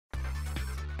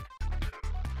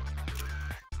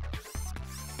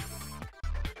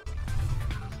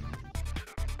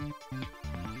Hey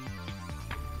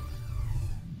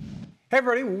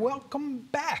everybody, welcome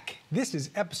back. This is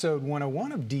episode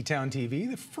 101 of D-Town TV,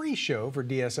 the free show for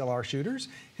DSLR shooters.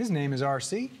 His name is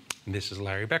RC. And this is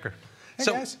Larry Becker. Hey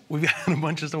so guys. We've got a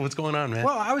bunch of stuff. What's going on, man?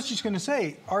 Well, I was just going to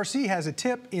say, RC has a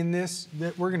tip in this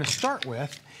that we're going to start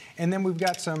with, and then we've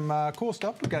got some cool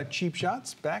stuff. We've got cheap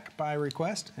shots back by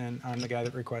request, and I'm the guy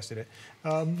that requested it.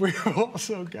 We've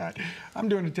also got, I'm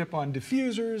doing a tip on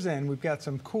diffusers, and we've got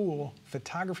some cool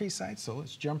photography sites, so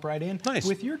let's jump right in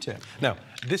with your tip. Now,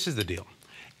 this is the deal.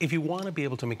 If you want to be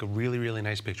able to make a really, really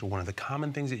nice picture, one of the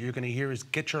common things that you're going to hear is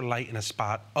get your light in a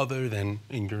spot other than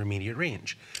in your immediate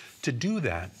range. To do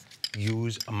that,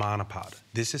 use a monopod.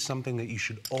 This is something that you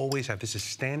should always have. This is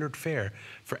standard fare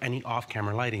for any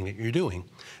off-camera lighting that you're doing.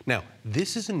 Now,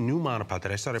 this is a new monopod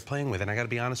that I started playing with, and I got to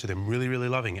be honest with you, I'm really, really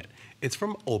loving it. It's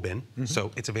from Obin,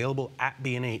 so it's available at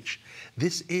B&H.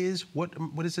 This is, what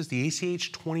is this? The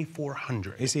ACH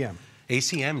 2400. ACM.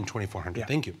 ACM 2400, yeah.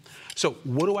 Thank you. So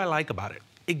what do I like about it?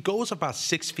 It goes about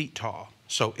 6 feet tall,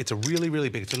 so it's a really, really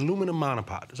big, it's an aluminum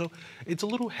monopod. So it's a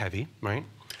little heavy, right?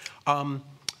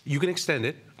 You can extend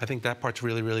it. I think that part's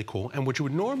really, really cool. And what you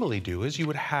would normally do is you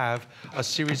would have a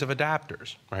series of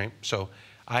adapters, right? So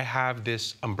I have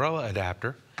this umbrella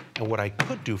adapter, and what I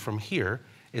could do from here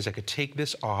is I could take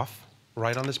this off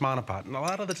right on this monopod. And a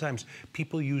lot of the times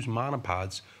people use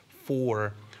monopods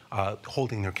for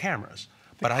holding their cameras.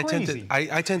 But I tend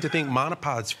to think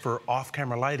monopods for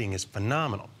off-camera lighting is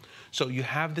phenomenal. So you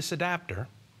have this adapter.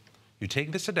 You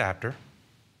take this adapter,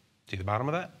 see the bottom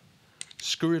of that?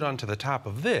 Screw it onto the top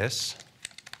of this,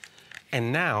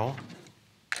 and now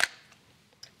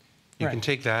you can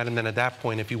take that, and then at that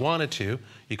point, if you wanted to,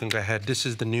 you can go ahead. This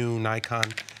is the new Nikon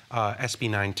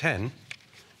SB910.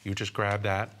 You just grab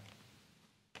that,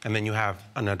 and then you have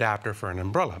an adapter for an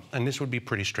umbrella, and this would be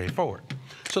pretty straightforward.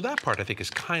 So that part I think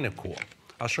is kind of cool.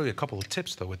 I'll show you a couple of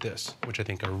tips though with this, which I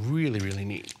think are really, really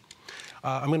neat.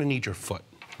 I'm going to need your foot,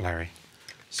 Larry.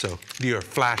 So your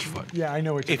flash foot. Yeah, I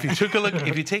know what you mean. If you took a look,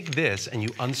 if you take this and you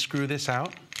unscrew this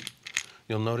out,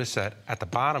 you'll notice that at the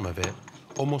bottom of it,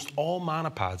 almost all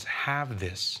monopods have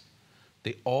this.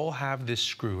 They all have this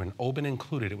screw, and Obin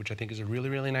included it, which I think is a really,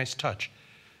 really nice touch.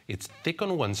 It's thick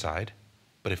on one side,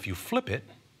 but if you flip it,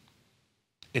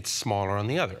 it's smaller on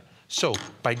the other. So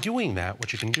by doing that,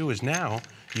 what you can do is now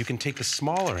you can take the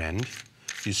smaller end,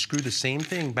 you screw the same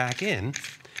thing back in,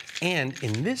 and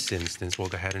in this instance, we'll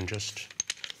go ahead and just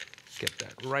get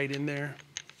that right in there.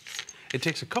 It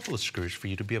takes a couple of screws for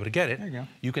you to be able to get it. There you go.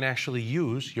 You can actually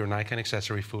use your Nikon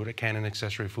accessory foot, a Canon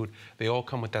accessory foot. They all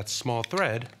come with that small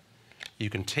thread.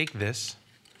 You can take this,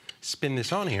 spin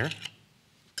this on here,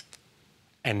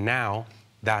 and now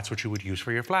that's what you would use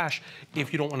for your flash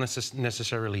if you don't want to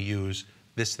necessarily use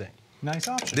this thing. Nice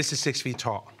option. This is 6 feet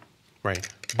tall, right?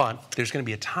 But there's going to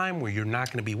be a time where you're not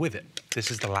going to be with it. This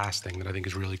is the last thing that I think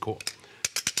is really cool.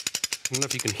 I don't know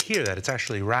if you can hear that. It's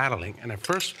actually rattling. And at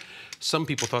first, some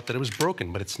people thought that it was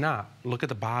broken, but it's not. Look at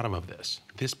the bottom of this.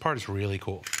 This part is really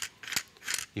cool.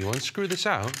 You unscrew this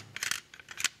out,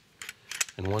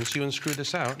 and once you unscrew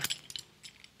this out,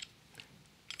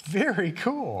 very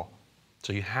cool.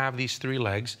 So you have these 3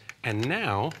 legs, and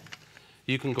now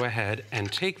you can go ahead and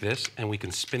take this, and we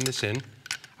can spin this in.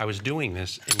 I was doing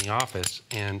this in the office,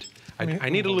 and I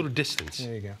need a little distance.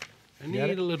 There you go. I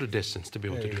need a little distance to be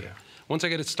able to do that. Once I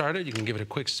get it started, you can give it a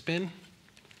quick spin.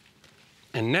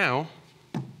 And now,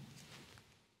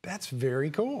 that's very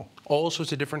cool. All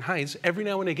sorts of different heights. Every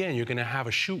now and again, you're going to have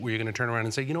a shoot where you're going to turn around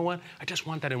and say, you know what, I just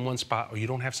want that in one spot, or you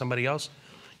don't have somebody else.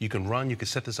 You can run, you can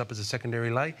set this up as a secondary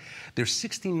light. They're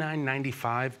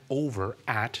 $69.95 over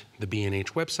at the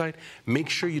B&H website. Make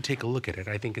sure you take a look at it.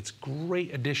 I think it's a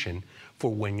great addition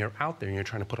for when you're out there and you're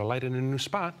trying to put a light in a new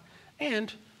spot,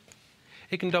 and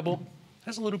it can double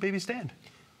as a little baby stand.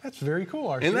 That's very cool,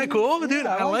 RC. Isn't that cool? Dude,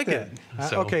 yeah, I like it.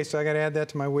 Okay, so I got to add that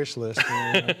to my wish list.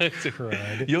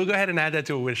 You'll go ahead and add that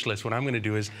to a wish list. What I'm going to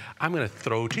do is I'm going to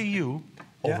throw to you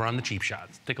over on the cheap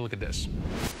shots. Take a look at this.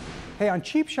 Hey, on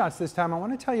cheap shots this time, I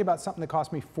want to tell you about something that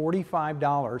cost me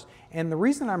 $45. And the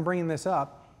reason I'm bringing this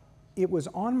up, it was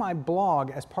on my blog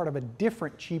as part of a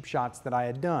different cheap shots that I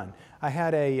had done. I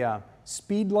had a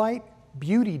Speedlight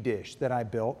beauty dish that I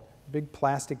built, big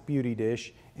plastic beauty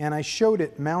dish, and I showed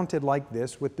it mounted like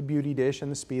this with the beauty dish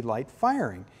and the Speedlight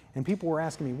firing. And people were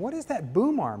asking me, what is that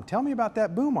boom arm? Tell me about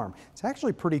that boom arm. It's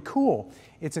actually pretty cool.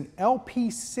 It's an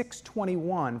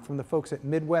LP621 from the folks at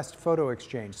Midwest Photo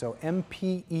Exchange. So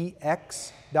MPEX.com,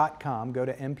 go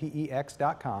to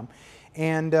MPEX.com,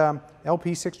 and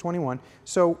LP621.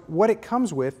 So what it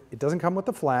comes with, it doesn't come with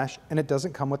the flash and it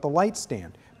doesn't come with the light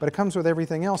stand, but it comes with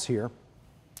everything else here.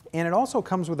 And it also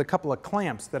comes with a couple of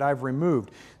clamps that I've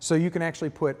removed. So you can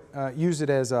actually use it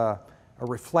as a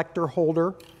reflector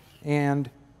holder, and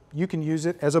you can use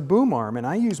it as a boom arm. And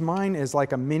I use mine as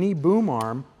like a mini boom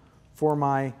arm for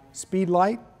my speed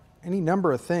light, any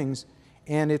number of things.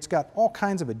 And it's got all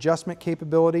kinds of adjustment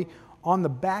capability. On the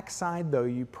back side though,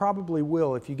 you probably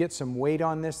will, if you get some weight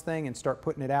on this thing and start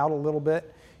putting it out a little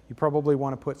bit, you probably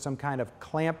want to put some kind of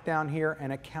clamp down here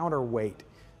and a counterweight.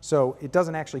 So it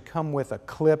doesn't actually come with a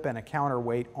clip and a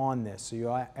counterweight on this. So you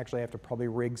actually have to probably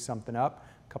rig something up.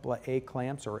 A couple of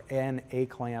A-clamps or an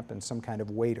A-clamp and some kind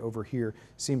of weight over here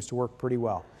seems to work pretty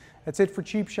well. That's it for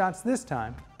Cheap Shots this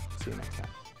time. See you next time.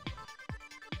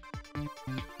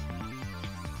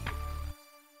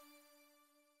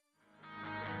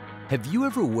 Have you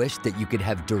ever wished that you could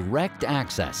have direct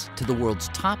access to the world's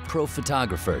top pro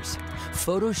photographers,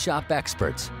 Photoshop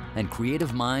experts, and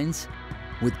creative minds?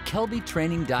 With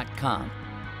KelbyTraining.com,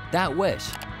 that wish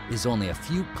is only a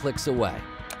few clicks away.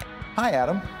 Hi,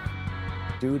 Adam.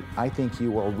 Dude, I think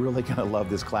you are really gonna love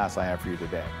this class I have for you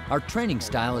today. Our training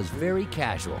style is very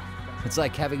casual. It's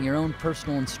like having your own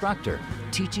personal instructor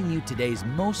teaching you today's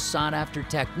most sought-after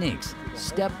techniques,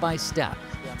 step by step,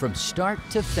 from start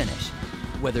to finish,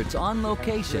 whether it's on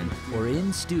location or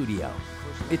in studio.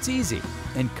 It's easy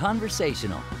and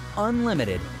conversational,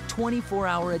 unlimited,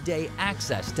 24-hour-a-day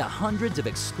access to hundreds of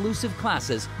exclusive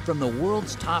classes from the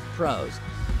world's top pros.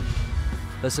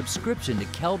 A subscription to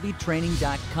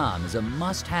KelbyTraining.com is a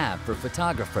must-have for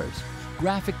photographers,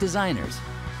 graphic designers,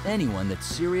 anyone that's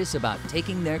serious about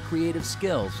taking their creative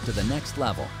skills to the next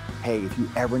level. Hey, if you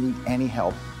ever need any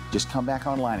help, just come back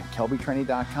online at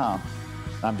KelbyTraining.com.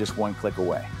 I'm just one click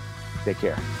away. Take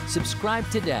care. Subscribe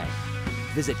today.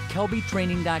 Visit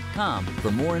KelbyTraining.com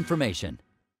for more information.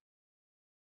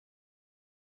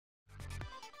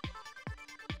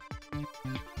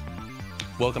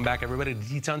 Welcome back, everybody, to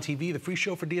Deets on TV, the free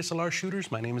show for DSLR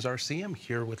shooters. My name is RC. I'm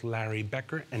here with Larry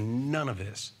Becker, and none of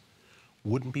this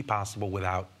wouldn't be possible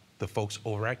without the folks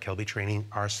over at Kelby Training,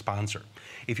 our sponsor.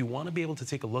 If you want to be able to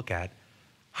take a look at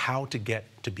how to get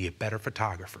to be a better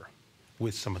photographer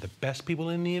with some of the best people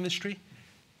in the industry,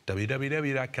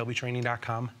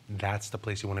 www.kelbytraining.com, that's the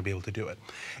place you want to be able to do it.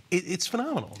 It's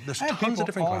phenomenal. There's tons of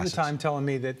different classes. All the time telling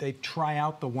me that they try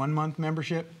out the 1-month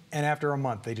membership, and after a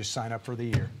month, they just sign up for the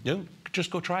year. Yeah, just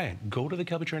go try it. Go to the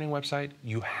Kelby Training website.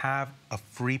 You have a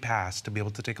free pass to be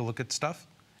able to take a look at stuff,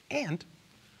 and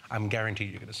I'm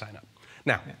guaranteed you're going to sign up.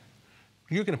 Now,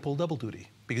 you're going to pull double duty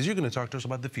because you're going to talk to us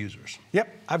about diffusers.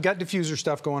 Yep, I've got diffuser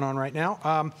stuff going on right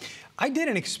now. I did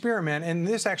an experiment, and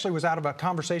this actually was out of a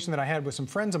conversation that I had with some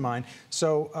friends of mine.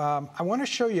 So I want to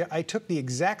show you, I took the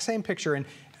exact same picture, and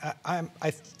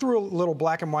I threw a little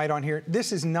black and white on here.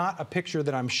 This is not a picture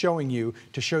that I'm showing you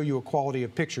to show you a quality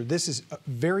of picture. This is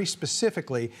very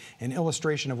specifically an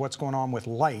illustration of what's going on with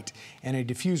light and a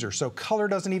diffuser. So color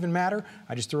doesn't even matter.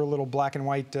 I just threw a little black and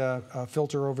white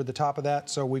filter over the top of that.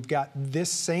 So we've got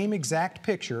this same exact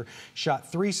picture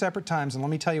shot 3 separate times, and let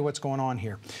me tell you what's going on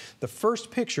here. The first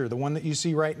picture, the one that you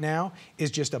see right now, is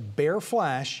just a bare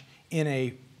flash in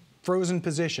a frozen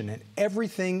position, and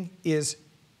everything is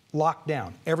locked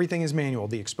down. Everything is manual.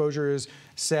 The exposure is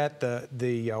set,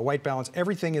 the white balance,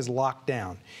 everything is locked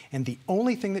down. And the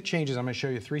only thing that changes, I'm going to show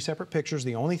you 3 separate pictures,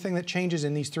 the only thing that changes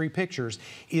in these 3 pictures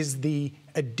is the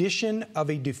addition of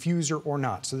a diffuser or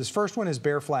not. So this first one is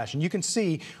bare flash, and you can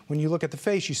see when you look at the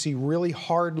face, you see really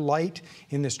hard light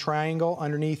in this triangle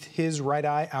underneath his right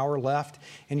eye, our left,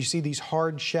 and you see these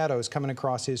hard shadows coming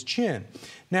across his chin.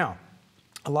 Now,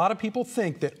 a lot of people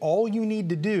think that all you need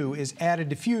to do is add a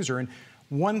diffuser, and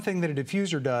one thing that a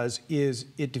diffuser does is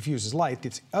it diffuses light.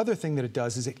 The other thing that it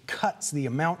does is it cuts the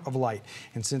amount of light.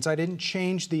 And since I didn't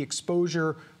change the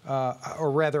exposure, or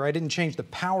rather I didn't change the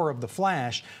power of the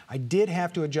flash, I did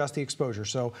have to adjust the exposure.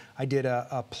 So I did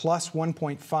a plus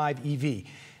 1.5 EV.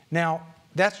 Now,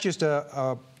 that's just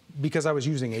because I was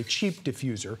using a cheap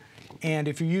diffuser. And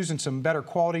if you're using some better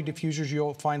quality diffusers,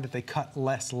 you'll find that they cut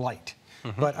less light.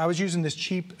 But I was using this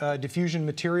cheap diffusion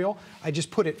material. I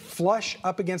just put it flush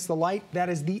up against the light. That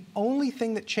is the only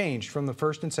thing that changed from the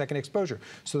first and second exposure.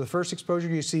 So the first exposure,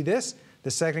 you see this. The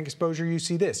second exposure, you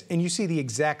see this. And you see the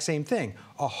exact same thing.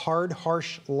 A hard,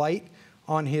 harsh light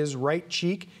on his right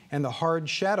cheek and the hard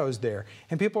shadows there.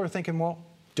 And people are thinking, well,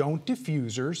 don't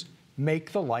diffusers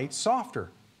make the light softer?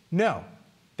 No,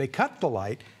 they cut the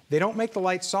light. They don't make the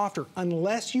light softer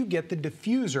unless you get the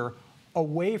diffuser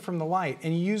away from the light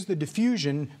and you use the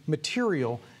diffusion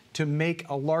material to make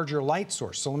a larger light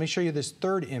source. So let me show you this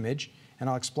third image and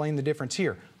I'll explain the difference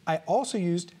here. I also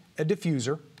used a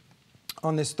diffuser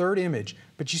on this third image,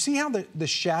 but you see how the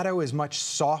shadow is much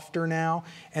softer now,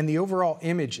 and the overall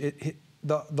image,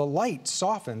 the light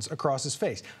softens across his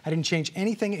face. I didn't change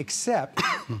anything except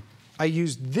I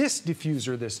used this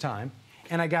diffuser this time,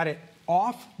 and I got it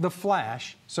off the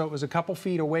flash, so it was a couple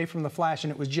feet away from the flash,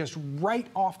 and it was just right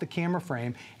off the camera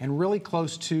frame and really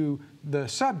close to the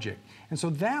subject. And so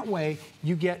that way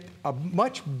you get a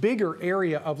much bigger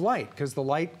area of light, because the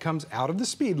light comes out of the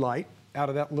speed light, out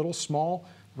of that little small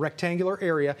rectangular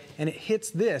area, and it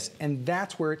hits this, and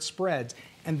that's where it spreads.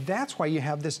 And that's why you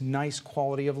have this nice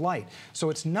quality of light. So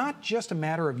it's not just a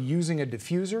matter of using a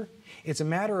diffuser, it's a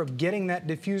matter of getting that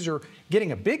diffuser,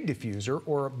 getting a big diffuser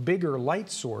or a bigger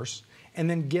light source, and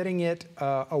then getting it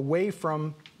away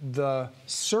from the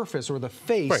surface or the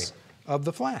face of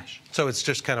the flash. So it's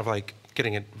just kind of like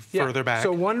getting it further back.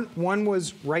 So one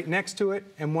was right next to it,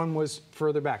 and one was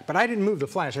further back. But I didn't move the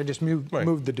flash, I just moved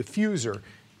the diffuser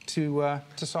to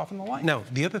soften the light. Now,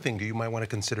 the other thing that you might want to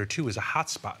consider too is a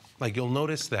hotspot. Like, you'll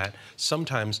notice that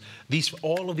sometimes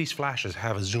all of these flashes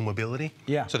have a zoomability.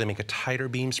 Yeah. So they make a tighter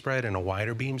beam spread and a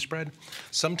wider beam spread.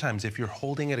 Sometimes if you're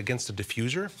holding it against a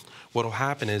diffuser, what'll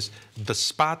happen is the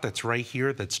spot that's right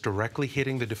here that's directly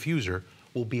hitting the diffuser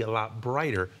will be a lot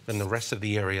brighter than the rest of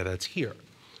the area that's here.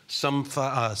 Some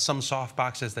soft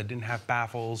boxes that didn't have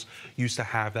baffles used to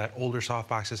have that. Older soft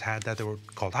boxes had that. They were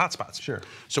called hotspots. Sure.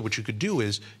 So what you could do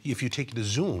is, if you take the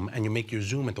zoom and you make your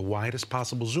zoom at the widest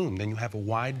possible zoom, then you have a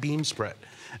wide beam spread.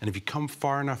 And if you come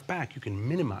far enough back, you can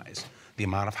minimize the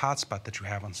amount of hotspot that you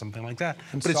have on something like that.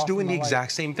 And but it's doing the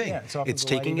exact same thing. Yeah, it's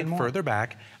taking it further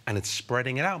back, and it's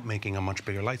spreading it out, making a much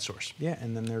bigger light source. Yeah,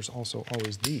 and then there's also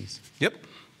always these. Yep.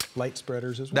 Light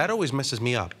spreaders as well. That always messes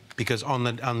me up, because on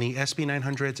the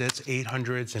SB900s, it's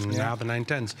 800s, and now the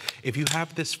 910s. If you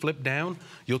have this flipped down,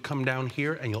 you'll come down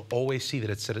here, and you'll always see that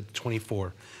it's set at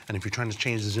 24. And if you're trying to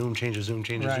change the zoom, change the zoom,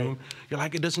 change the zoom, you're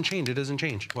like, it doesn't change, it doesn't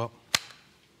change. Well,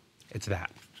 it's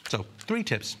that. So 3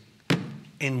 tips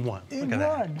in one. Look at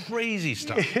that. Crazy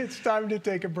stuff. It's time to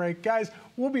take a break. Guys,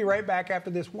 we'll be right back after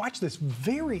this. Watch this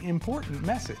very important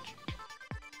message.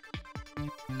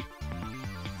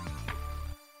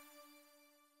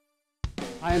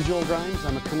 Hi, I'm Joel Grimes.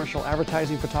 I'm a commercial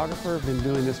advertising photographer. I've been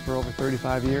doing this for over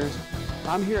 35 years.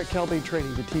 I'm here at Kelby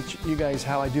Training to teach you guys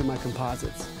how I do my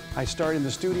composites. I start in the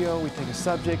studio, we take a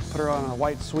subject, put her on a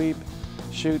white sweep,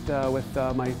 shoot with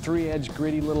my 3-edge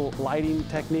gritty little lighting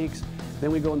techniques.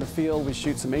 Then we go in the field, we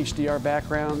shoot some HDR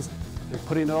backgrounds, and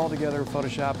putting it all together in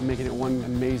Photoshop and making it one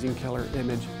amazing killer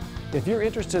image. If you're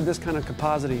interested in this kind of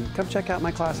compositing, come check out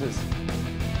my classes.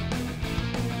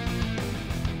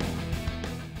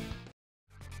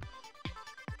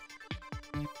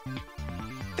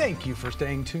 Thank you for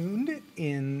staying tuned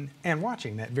in and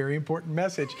watching that very important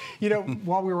message. You know,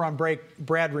 while we were on break,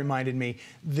 Brad reminded me,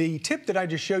 the tip that I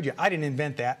just showed you, I didn't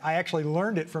invent that. I actually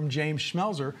learned it from James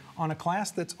Schmelzer on a class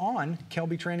that's on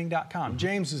kelbytraining.com.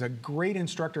 James is a great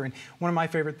instructor, and one of my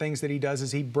favorite things that he does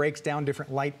is he breaks down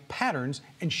different light patterns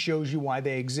and shows you why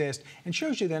they exist and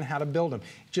shows you then how to build them.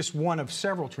 Just one of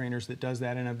several trainers that does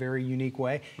that in a very unique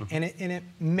way, and it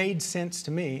made sense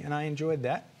to me, and I enjoyed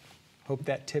that. Hope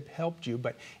that tip helped you,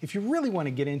 but if you really want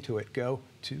to get into it, go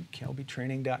to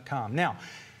kelbytraining.com. Now,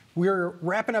 we're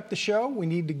wrapping up the show. We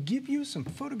need to give you some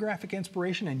photographic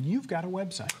inspiration, and you've got a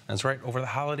website. That's right. Over the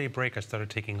holiday break, I started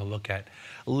taking a look at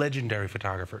legendary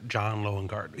photographer John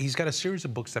Loengard. He's got a series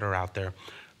of books that are out there.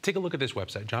 Take a look at this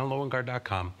website,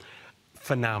 johnloengard.com.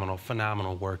 Phenomenal,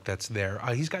 phenomenal work that's there.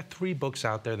 He's got 3 books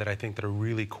out there that I think that are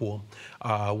really cool.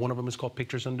 One of them is called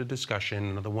Pictures Under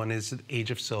Discussion, another one is Age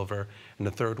of Silver, and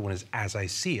the third one is As I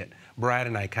See It. Brad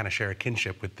and I kind of share a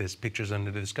kinship with this Pictures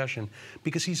Under Discussion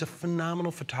because he's a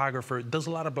phenomenal photographer, does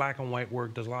a lot of black and white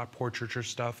work, does a lot of portraiture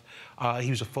stuff.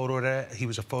 He was a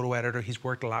photo editor. He's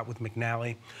worked a lot with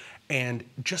McNally. And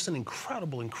just an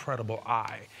incredible, incredible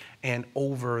eye. And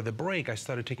over the break, I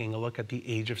started taking a look at The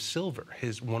Age of Silver,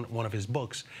 one of his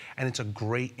books. And it's a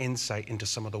great insight into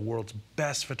some of the world's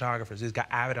best photographers. He's got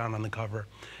Avedon on the cover,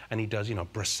 and he does, you know,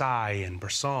 Brassai and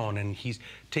Bresson, and he's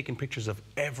taking pictures of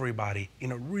everybody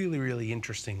in a really, really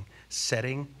interesting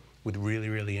setting with really,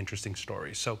 really interesting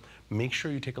stories. So make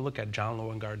sure you take a look at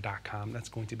johnloengard.com. That's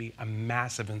going to be a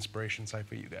massive inspiration site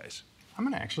for you guys. I'm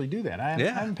going to actually do that. I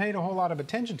haven't paid a whole lot of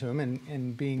attention to him,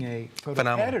 and being a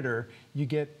photo editor, you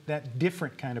get that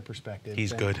different kind of perspective.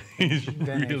 He's good. He's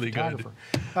really good.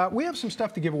 We have some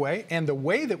stuff to give away, and the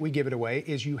way that we give it away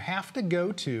is you have to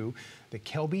go to the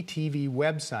Kelby TV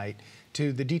website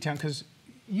to the detail, because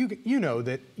you know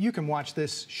that you can watch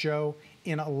this show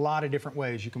in a lot of different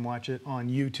ways. You can watch it on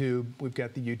YouTube. We've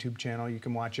got the YouTube channel. You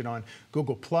can watch it on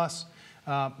Google+.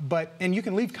 And you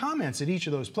can leave comments at each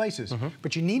of those places.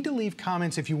 But you need to leave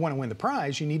comments if you want to win the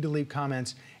prize. You need to leave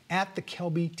comments at the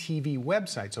Kelby TV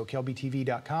website. So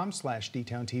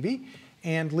kelbytv.com/dtowntv.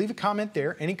 And leave a comment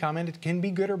there. Any comment, it can be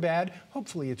good or bad.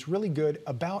 Hopefully it's really good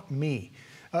about me.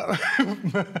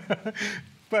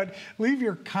 But leave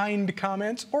your kind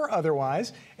comments or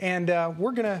otherwise, and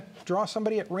we're going to draw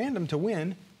somebody at random to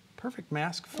win Perfect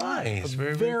Mask 5. Nice. A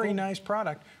very cool. Nice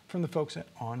product from the folks at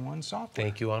On One Software.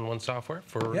 Thank you, On One Software,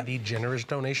 for the generous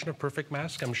donation of Perfect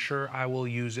Mask. I'm sure I will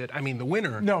use it. I mean, the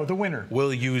winner. No, the winner.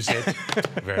 Will use it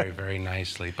very, very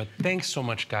nicely. But thanks so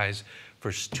much, guys,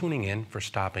 for tuning in, for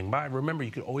stopping by. Remember,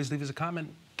 you can always leave us a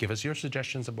comment. Give us your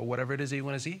suggestions about whatever it is that you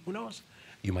want to see. Who knows?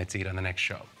 You might see it on the next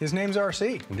show. His name's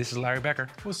RC. And this is Larry Becker.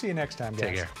 We'll see you next time, guys.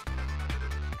 Take care.